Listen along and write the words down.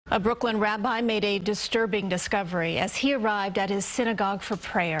A Brooklyn rabbi made a disturbing discovery as he arrived at his synagogue for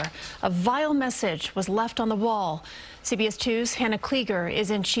prayer. A vile message was left on the wall. CBS 2's Hannah Kliger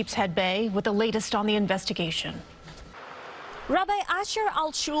is in Sheepshead Bay with the latest on the investigation. Rabbi Asher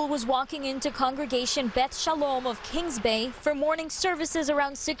Al-Shul was walking into Congregation Beth Shalom of Kings Bay for morning services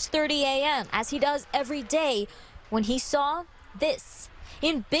around 6:30 a.m., as he does every day, when he saw this.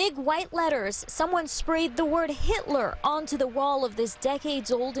 In big white letters, someone sprayed the word Hitler onto the wall of this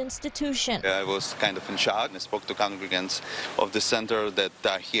decades-old institution. I was kind of in shock. I spoke to congregants of the center that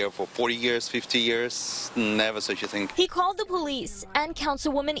are here for 40 years, 50 years, never such a thing. He called the police and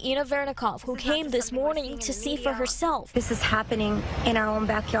Councilwoman Ina Vernikov, who came this morning to see for herself. This is happening in our own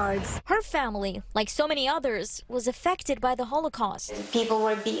backyards. Her family, like so many others, was affected by the Holocaust. People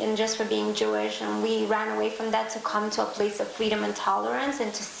were beaten just for being Jewish, and we ran away from that to come to a place of freedom and tolerance.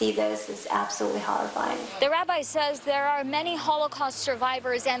 And to see this is absolutely horrifying. The rabbi says there are many Holocaust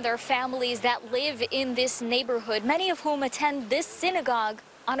survivors and their families that live in this neighborhood, many of whom attend this synagogue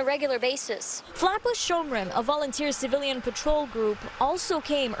on a regular basis. Flatbush Shomrim, a volunteer civilian patrol group, also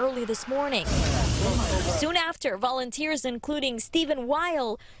came early this morning. Soon after, volunteers including Stephen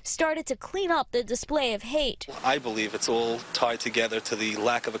Weil started to clean up the display of hate. I believe it's all tied together to the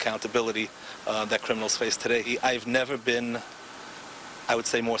lack of accountability that criminals face today. I've never been, I would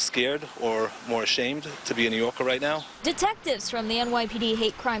say, more scared or more ashamed to be a New Yorker right now. Detectives from the NYPD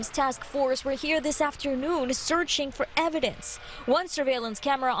Hate Crimes Task Force were here this afternoon searching for evidence. One surveillance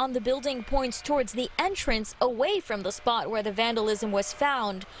camera on the building points towards the entrance away from the spot where the vandalism was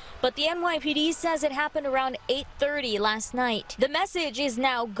found. But the NYPD says it happened around 8:30 last night. The message is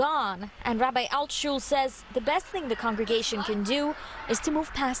now gone, and Rabbi Al-Shul says the best thing the congregation can do is to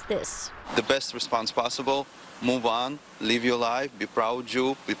move past this. The best response possible, move on, live your life, be proud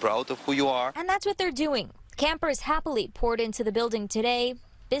Jew, be proud of who you are. And that's what they're doing. Campers happily poured into the building today,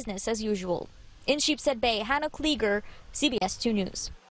 business as usual. In Sheepshead Bay, Hannah Kliger, CBS 2 News.